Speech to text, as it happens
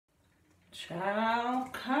Child,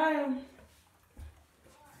 okay.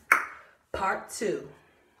 Part 2.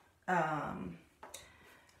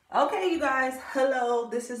 Okay, you guys. Hello,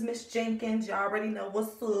 this is Miss Jenkins. You already know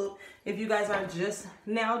what's up. If you guys are just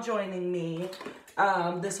now joining me,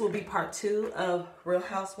 this will be part 2 of Real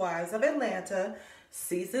Housewives of Atlanta,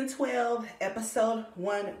 Season 12, Episode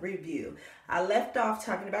 1 review. I left off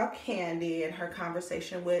talking about Candy and her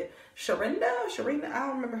conversation with Sharina, I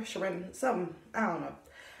don't remember, Sharina, something, I don't know.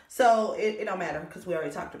 So it don't matter because we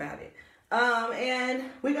already talked about it. And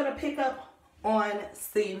we're going to pick up on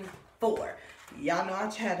Scene 4. Y'all know I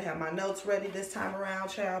had to have my notes ready this time around,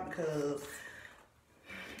 child, because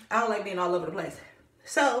I don't like being all over the place.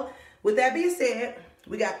 So, with that being said,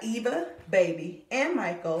 we got Eva, Baby, and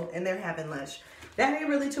Michael, and they're having lunch. That ain't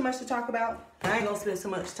really too much to talk about. I ain't gonna spend so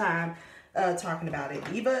much time talking about it.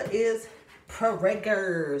 Eva is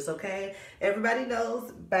preggers, okay? Everybody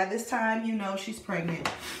knows by this time, you know she's pregnant,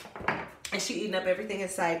 and she eating up everything in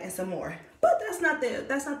sight and some more. But that's not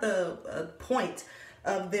the point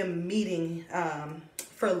of them meeting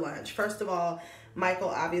for lunch. First of all, Michael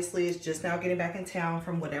obviously is just now getting back in town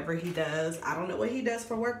from whatever he does. I don't know what he does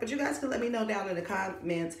for work, but you guys can let me know down in the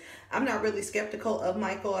comments. I'm not really skeptical of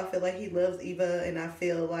Michael. I feel like he loves Eva, and I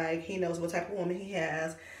feel like he knows what type of woman he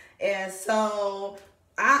has. And so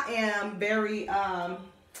I am very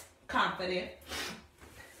confident.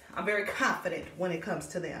 I'm very confident when it comes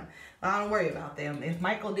to them. I don't worry about them. If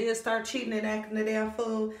Michael did start cheating and acting a damn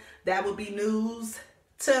fool, that would be news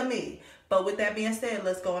to me. But with that being said,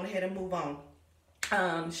 let's go on ahead and move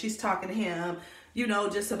on. She's talking to him, you know,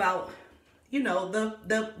 just about, you know,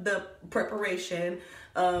 the preparation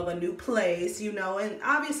of a new place, you know, and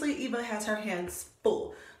obviously Eva has her hands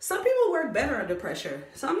full. Some people work better under pressure.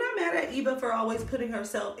 So I'm not mad at Eva for always putting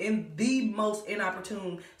herself in the most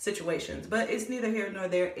inopportune situations, but it's neither here nor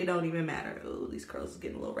there. It don't even matter. Ooh, these curls are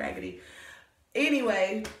getting a little raggedy.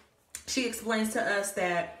 Anyway, she explains to us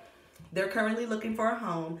that they're currently looking for a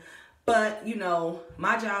home, but, you know,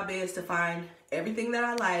 my job is to find everything that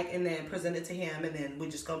I like and then present it to him, and then we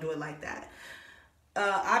just gonna do it like that.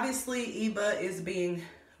 Obviously, Eva is being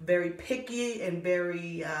very picky and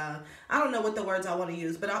very, I don't know what the words I want to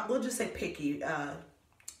use, but we'll just say picky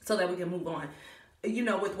so that we can move on, you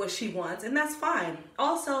know, with what she wants, and that's fine.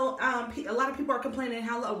 Also, a lot of people are complaining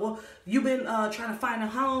how, well, you've been trying to find a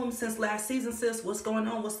home since last season, sis. What's going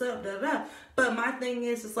on? What's up? Da, da, da. But my thing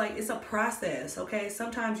is, it's like, it's a process, okay?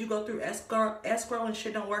 Sometimes you go through escrow and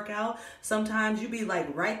shit don't work out. Sometimes you be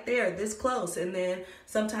like right there, this close, and then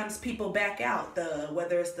sometimes people back out.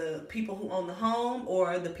 Whether it's the people who own the home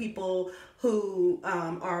or the people who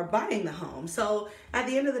are buying the home. So at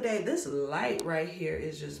the end of the day, this light right here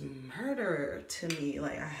is just murder to me.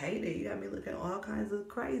 Like, I hate it. You got me looking all kinds of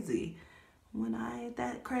crazy when I ain't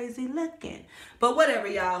that crazy looking. But whatever,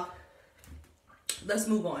 y'all. Let's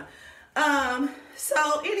move on.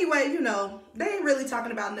 So anyway, you know, they ain't really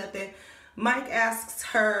talking about nothing. Mike asks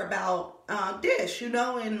her about Dish, you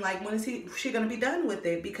know, and like, when is she gonna be done with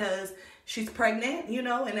it, because she's pregnant, you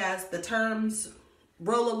know, and as the terms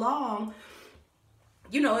roll along,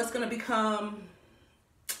 you know, it's gonna become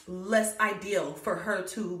less ideal for her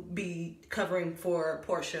to be covering for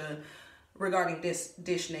Portia regarding this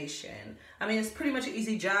Dish Nation. I mean, it's pretty much an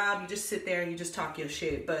easy job. You just sit there and you just talk your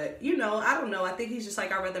shit. But, you know, I don't know. I think he's just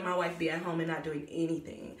like, I'd rather my wife be at home and not doing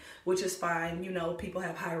anything, which is fine. You know, people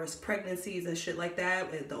have high-risk pregnancies and shit like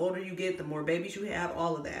that. The older you get, the more babies you have,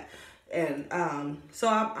 all of that. And so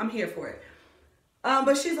I'm here for it.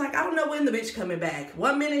 But she's like, I don't know when the bitch coming back.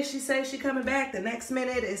 One minute she says she coming back. The next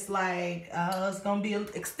minute it's like, it's going to be an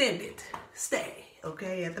extended stay,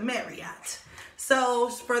 okay, at the Marriott. So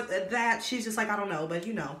for that, she's just like, I don't know. But,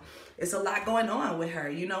 you know, it's a lot going on with her,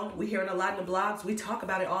 you know. We hear it a lot in the blogs. We talk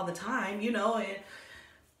about it all the time, you know, and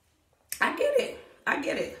I get it. I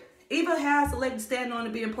get it. Eva has a leg to stand on to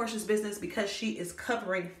be in Portia's business because she is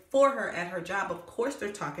covering for her at her job. Of course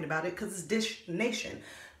they're talking about it because it's Dish Nation.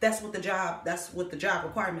 That's what the job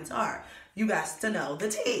requirements are. You guys to know the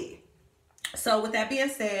tea. So with that being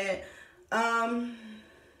said,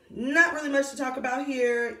 not really much to talk about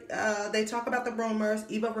here. They talk about the rumors.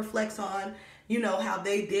 Eva reflects on, you know, how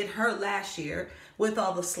they did her last year with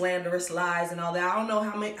all the slanderous lies and all that. I don't know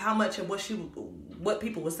how much of what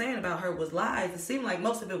people were saying about her was lies. It seemed like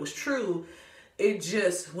most of it was true. It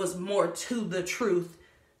just was more to the truth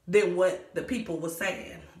than what the people were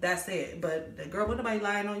saying. That's it. But the girl, wasn't nobody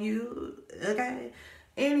lying on you, okay?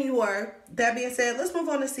 Anyway, that being said, let's move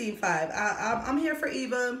on to scene 5. I'm here for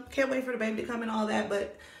Eva. Can't wait for the baby to come and all that,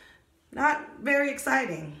 but not very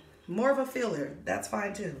exciting. More of a filler. That's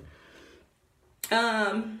fine too.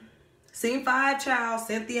 Scene 5, child.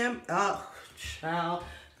 Cynthia. Oh, child.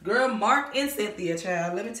 Girl, Mark and Cynthia,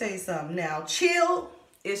 child, let me tell you something. Now, Chill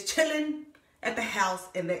is chilling at the house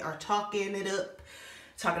and they are talking it up.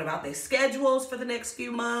 Talking about their schedules for the next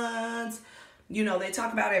few months. You know, they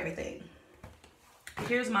talk about everything.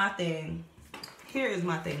 Here's my thing. Here is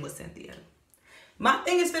my thing with Cynthia. My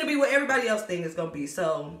thing is going to be what everybody else thing is going to be.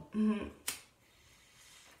 So,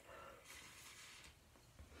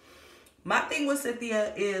 my thing with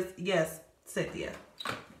Cynthia is, yes, Cynthia.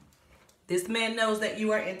 This man knows that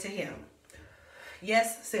you are into him.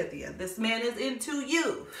 Yes, Cynthia. This man is into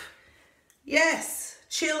you. Yes,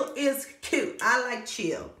 Chill is cute. I like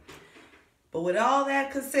Chill. But with all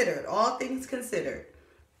that considered, all things considered,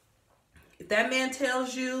 if that man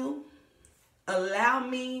tells you, allow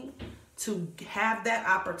me to have that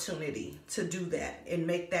opportunity to do that and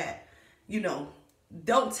make that, you know,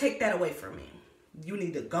 don't take that away from me. You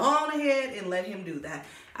need to go on ahead and let him do that.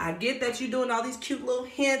 I get that you're doing all these cute little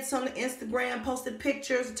hints on the Instagram, posting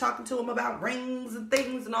pictures and talking to him about rings and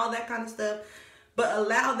things and all that kind of stuff. But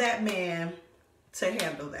allow that man to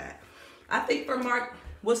handle that. I think for Mark,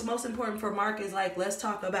 what's most important for Mark is like, let's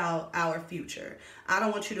talk about our future. I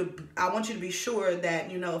want you to be sure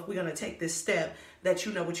that, you know, if we're going to take this step, that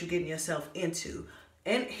you know what you're getting yourself into.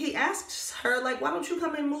 And he asks her, like, why don't you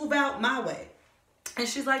come and move out my way? And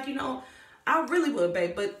she's like, you know, I really would,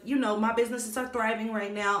 babe, but, you know, my businesses are thriving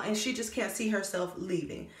right now, and she just can't see herself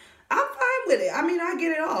leaving. I'm fine with it. I mean, I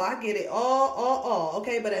get it all. I get it all,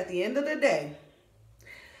 okay? But at the end of the day,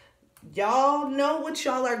 y'all know what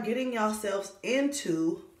y'all are getting yourselves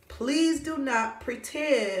into. Please do not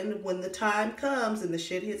pretend when the time comes and the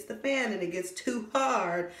shit hits the fan and it gets too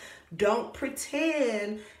hard. Don't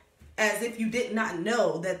pretend as if you did not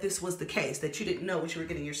know that this was the case, that you didn't know what you were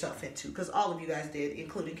getting yourself into, because all of you guys did,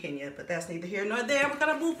 including Kenya, but that's neither here nor there. We're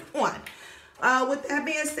going to move on. With that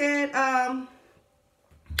being said,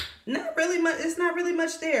 not really much. It's not really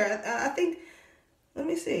much there. I think, let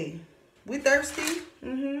me see. We thirsty?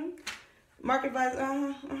 Market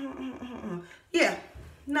advisor, yeah,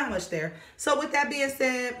 not much there. So with that being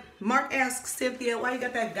said, Mark asks Cynthia, why you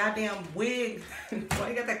got that goddamn wig? Why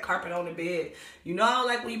you got that carpet on the bed? You know I don't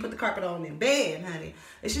like when you put the carpet on in bed, honey.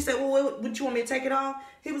 And she said, well, would you want me to take it off?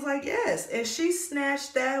 He was like, yes. And she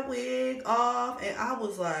snatched that wig off, and I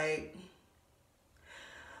was like,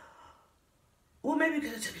 well, maybe we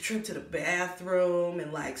could have took a trip to the bathroom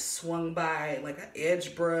and like swung by like an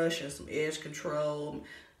edge brush and some edge control,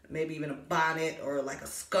 maybe even a bonnet or like a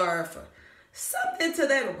scarf or something to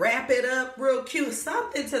that, wrap it up real cute,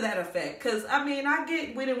 something to that effect. Because, I mean, I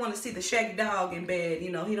get we didn't want to see the shaggy dog in bed.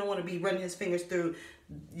 You know, he don't want to be running his fingers through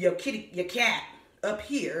your cat up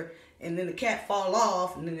here, and then the cat fall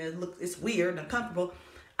off, and then it's weird and uncomfortable.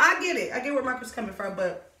 I get it. I get where Marcus coming from,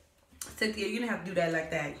 but Cynthia, you didn't have to do that like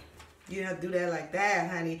that. You didn't have to do that like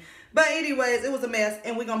that, honey. But anyways, it was a mess,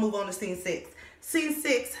 and we're going to move on to scene 6. Scene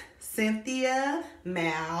 6, Cynthia,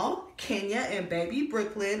 Mal, Kenya, and baby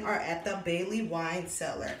Brooklyn are at the Bailey wine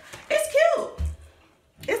cellar. It's cute.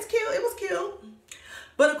 It's cute. It was cute.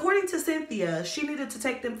 But according to Cynthia, she needed to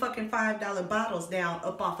take them fucking $5 bottles down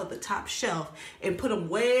up off of the top shelf and put them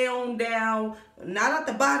way on down, not at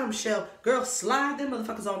the bottom shelf. Girl, slide them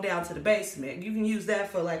motherfuckers on down to the basement. You can use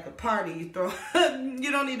that for like a party you throw.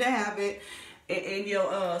 You don't need to have it in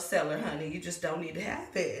your cellar, honey. You just don't need to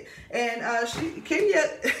have it. And Kenya,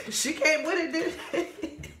 she came with it,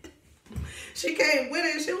 didn't she came with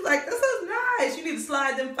it. She was like, this is nice. You need to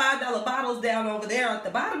slide them $5 bottles down over there at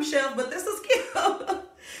the bottom shelf, but this is cute.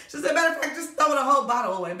 She said, matter of fact, just throw the whole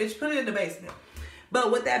bottle away, bitch. Put it in the basement.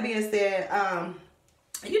 But with that being said,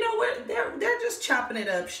 you know, they're just chopping it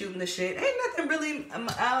up, shooting the shit. Ain't nothing really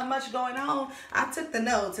much going on. I took the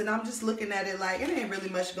notes, and I'm just looking at it like, it ain't really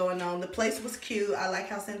much going on. The place was cute. I like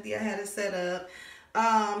how Cynthia had it set up.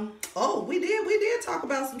 Oh, we did talk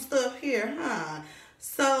about some stuff here, huh?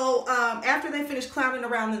 So, after they finish clowning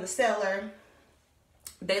around in the cellar,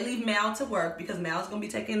 they leave Mal to work because Mal's going to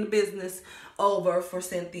be taking the business over for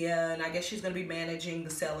Cynthia, and I guess she's going to be managing the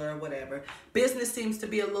cellar or whatever. Business seems to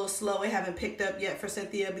be a little slow. It haven't picked up yet for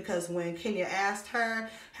Cynthia because when Kenya asked her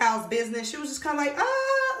how's business, she was just kind of like,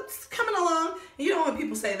 it's coming along. And you know when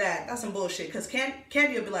people say that, that's some bullshit, because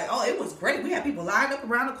Kenya will be like, oh, it was great. We had people lined up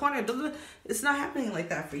around the corner. It's not happening like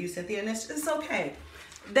that for you, Cynthia, and it's okay.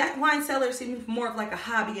 That wine cellar seems more of like a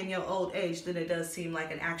hobby in your old age than it does seem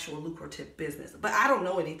like an actual lucrative business. But I don't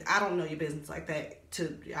know anything. I don't know your business like that.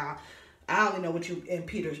 I only know what you and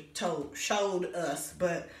Peter showed us,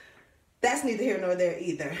 but that's neither here nor there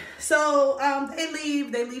either. So they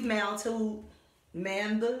leave Mal to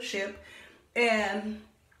man the ship, and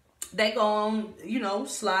they go on, you know,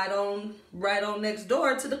 slide on right on next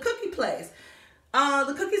door to the cookie place.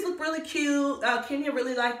 The cookies look really cute. Kenya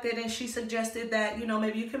really liked it, and she suggested that, you know,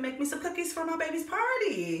 maybe you can make me some cookies for my baby's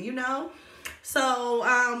party, you know? So,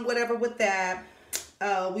 whatever with that.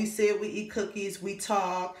 We sit, we eat cookies, we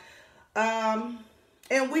talk.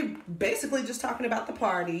 And we basically just talking about the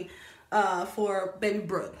party for baby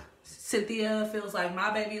Brooke. Cynthia feels like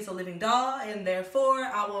my baby is a living doll, and therefore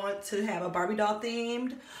I want to have a Barbie doll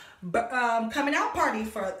themed coming out party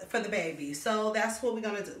for the baby. So that's what we're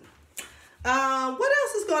gonna do. What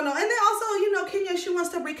else is going on? And then also, you know, Kenya, she wants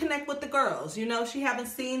to reconnect with the girls. You know, she haven't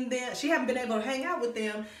seen them. She haven't been able to hang out with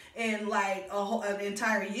them in like an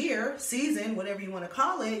entire year, season, whatever you want to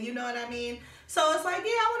call it. You know what I mean? So it's like,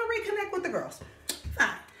 yeah, I want to reconnect with the girls.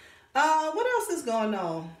 Fine. What else is going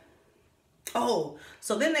on? Oh,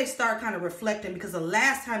 so then they start kind of reflecting, because the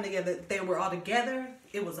last time they were all together,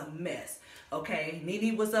 it was a mess. Okay,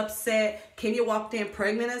 Nene was upset. Kenya walked in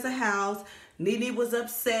pregnant as a house. Nene was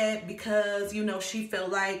upset because, you know, she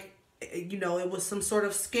felt like, you know, it was some sort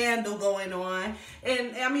of scandal going on.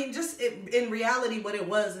 And I mean, just in reality, what it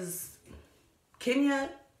was is Kenya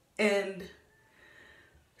and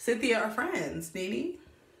Cynthia are friends, Nene,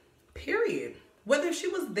 period. Whether she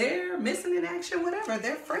was there, missing in action, whatever,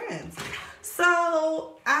 they're friends.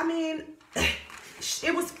 So, I mean,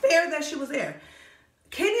 it was fair that she was there.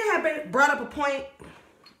 Kenya had brought up a point,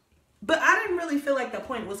 but I didn't really feel like the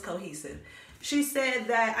point was cohesive. She said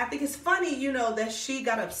that, I think it's funny, you know, that she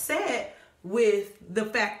got upset with the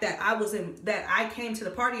fact that I came to the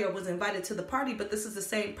party or was invited to the party, but this is the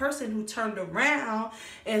same person who turned around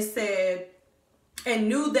and said, and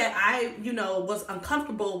knew that I, you know, was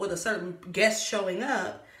uncomfortable with a certain guest showing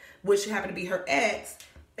up, which happened to be her ex,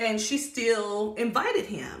 and she still invited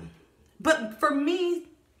him. But for me,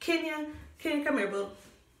 Kenya, come here, boo.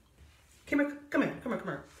 Come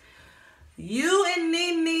here. You and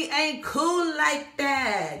Nene ain't cool like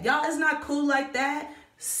that. Y'all is not cool like that.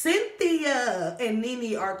 Cynthia and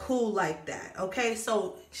Nene are cool like that. Okay,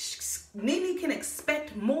 so Nene can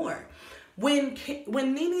expect more. When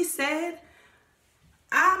Nene said,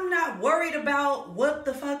 I'm not worried about what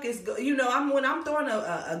the fuck is, you know, when I'm throwing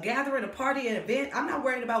a gathering, a party, an event, I'm not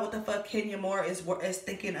worried about what the fuck Kenya Moore is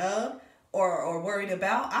thinking of or worried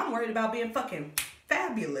about. I'm worried about being fucking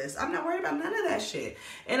fabulous. I'm not worried about none of that shit.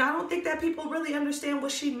 And I don't think that people really understand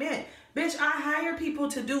what she meant. Bitch, I hire people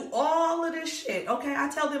to do all of this shit. Okay, I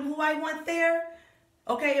tell them who I want there.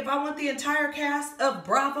 Okay, if I want the entire cast of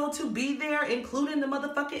Bravo to be there, including the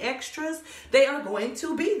motherfucking extras, they are going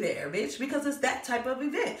to be there, bitch, because it's that type of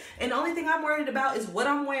event. And the only thing I'm worried about is what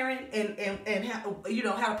I'm wearing and how, you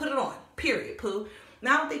know, how to put it on, period, poo.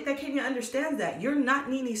 Now, I don't think that Kenya understands that. You're not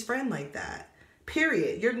Nene's friend like that.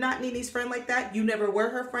 Period. You're not Nene's friend like that. You never were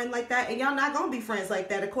her friend like that. And y'all not going to be friends like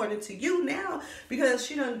that according to you now, because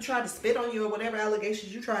she done tried to spit on you or whatever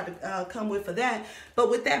allegations you tried to come with for that. But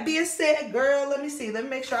with that being said, girl, let me see. Let me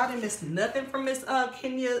make sure I didn't miss nothing from Miss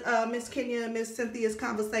Kenya and Miss Cynthia's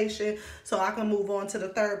conversation, so I can move on to the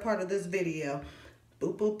third part of this video.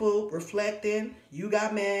 Boop, boop, boop. Reflecting. You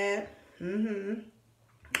got mad.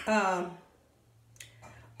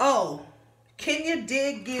 Oh, Kenya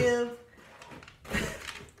did give...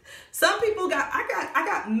 Some people I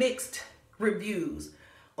got mixed reviews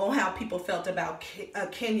on how people felt about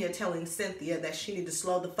Kenya telling Cynthia that she need to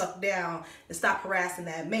slow the fuck down and stop harassing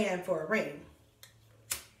that man for a ring.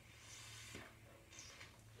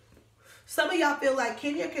 Some of y'all feel like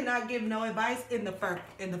Kenya cannot give no advice in the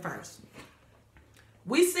first.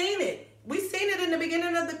 We seen it. We seen it in the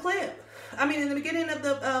beginning of the clip. I mean, in the beginning of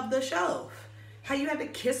the show. How you had to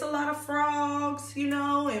kiss a lot of frogs, you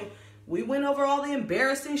know, and we went over all the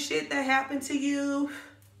embarrassing shit that happened to you.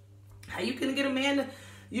 How you couldn't get a man to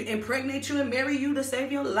impregnate you and marry you to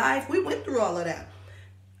save your life. We went through all of that.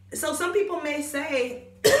 So some people may say,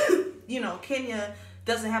 you know, Kenya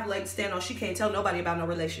doesn't have a leg to stand on. She can't tell nobody about no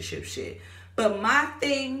relationship shit. But my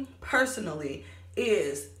thing personally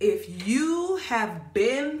is, if you have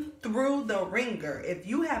been through the ringer, if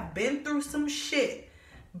you have been through some shit,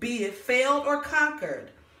 be it failed or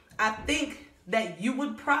conquered, I think that you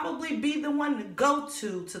would probably be the one to go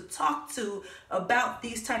to talk to about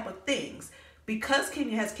these type of things. Because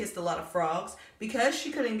Kenya has kissed a lot of frogs, because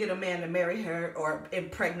she couldn't get a man to marry her or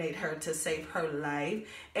impregnate her to save her life,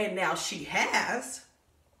 and now she has,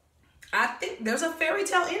 I think there's a fairy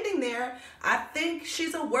tale ending there. I think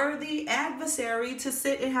she's a worthy adversary to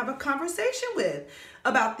sit and have a conversation with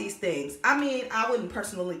about these things. I mean, I wouldn't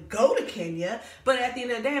personally go to Kenya, but at the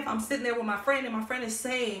end of the day, if I'm sitting there with my friend and my friend is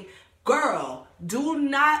saying Girl, do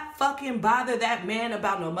not fucking bother that man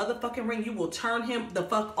about no motherfucking ring. You will turn him the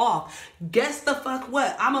fuck off. Guess the fuck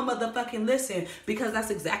what? I'm a motherfucking listen, because that's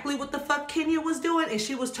exactly what the fuck Kenya was doing, and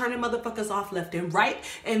she was turning motherfuckers off left and right,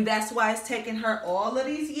 and that's why it's taking her all of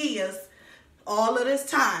these years, all of this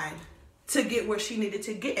time to get where she needed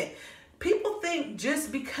to get. People think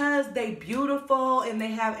just because they beautiful and they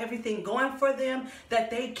have everything going for them that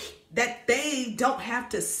they don't have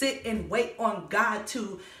to sit and wait on God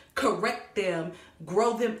to correct them,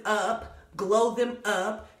 grow them up, glow them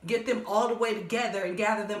up, get them all the way together and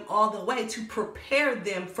gather them all the way to prepare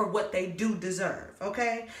them for what they do deserve,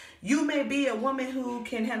 okay? You may be a woman who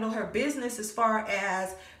can handle her business as far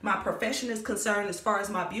as my profession is concerned, as far as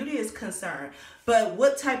my beauty is concerned, but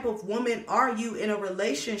what type of woman are you in a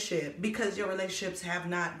relationship because your relationships have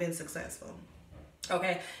not been successful,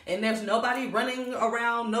 okay? And there's nobody running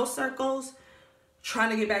around no circles trying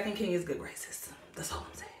to get back in Kenya's good graces. That's all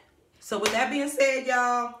I'm saying. So with that being said,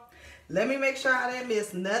 y'all, let me make sure I didn't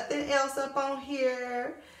miss nothing else up on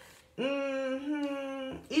here.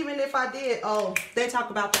 Even if I did, oh, they talk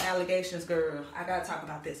about the allegations, girl. I gotta talk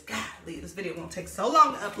about this. Golly, this video gonna take so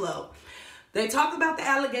long to upload. They talk about the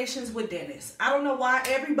allegations with Dennis. I don't know why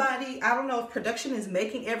everybody, I don't know if production is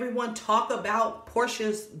making everyone talk about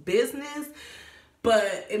Portia's business,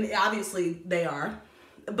 but, and obviously they are,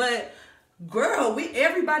 but girl,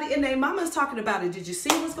 everybody and their mama's talking about it. Did you see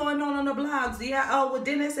what's going on the blogs? Yeah, oh, with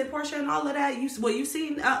Dennis and Portia and all of that. You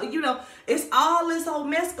seen, you know, it's all this whole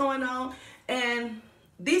mess going on. And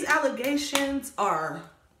these allegations are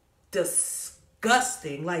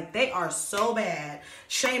disgusting. Like, they are so bad.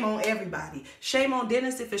 Shame on everybody. Shame on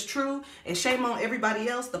Dennis if it's true. And shame on everybody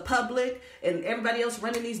else, the public, and everybody else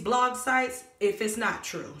running these blog sites if it's not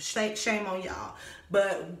true. Shame on y'all.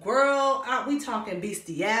 But girl, we talking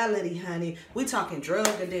bestiality, honey. We talking drug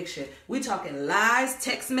addiction. We talking lies,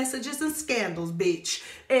 text messages, and scandals, bitch.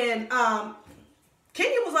 And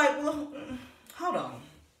Kenya was like, well, hold on.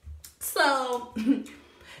 So,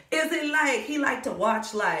 is it like he like to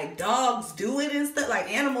watch like dogs do it and stuff, like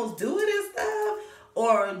animals do it and stuff?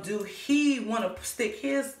 Or do he want to stick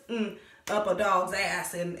his up a dog's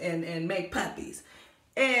ass and make puppies?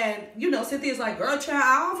 And, you know, Cynthia's like, girl, child,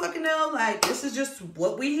 I don't fucking know. Like, this is just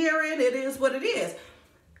what we hearing. It is what it is.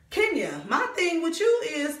 Kenya, my thing with you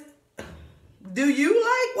is, do you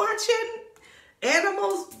like watching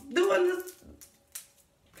animals doing this?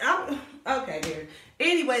 Okay, dear.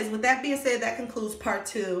 Anyways, with that being said, that concludes part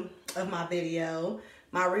 2 of my video,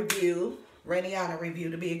 my review, Rantiana review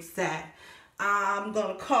to be exact. I'm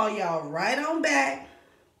going to call y'all right on back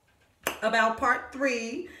about part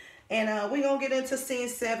 3. And we're going to get into scene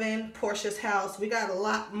 7, Portia's house. We got a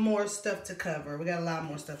lot more stuff to cover. We got a lot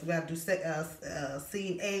more stuff. We got to do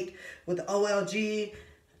scene 8 with the OLG.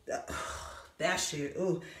 That shit.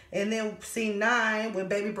 Ooh. And then scene 9 with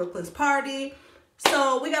Baby Brooklyn's party.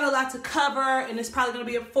 So we got a lot to cover. And it's probably going to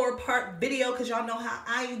be a 4-part video because y'all know how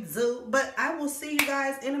I do. But I will see you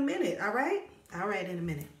guys in a minute. All right? All right, in a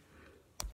minute.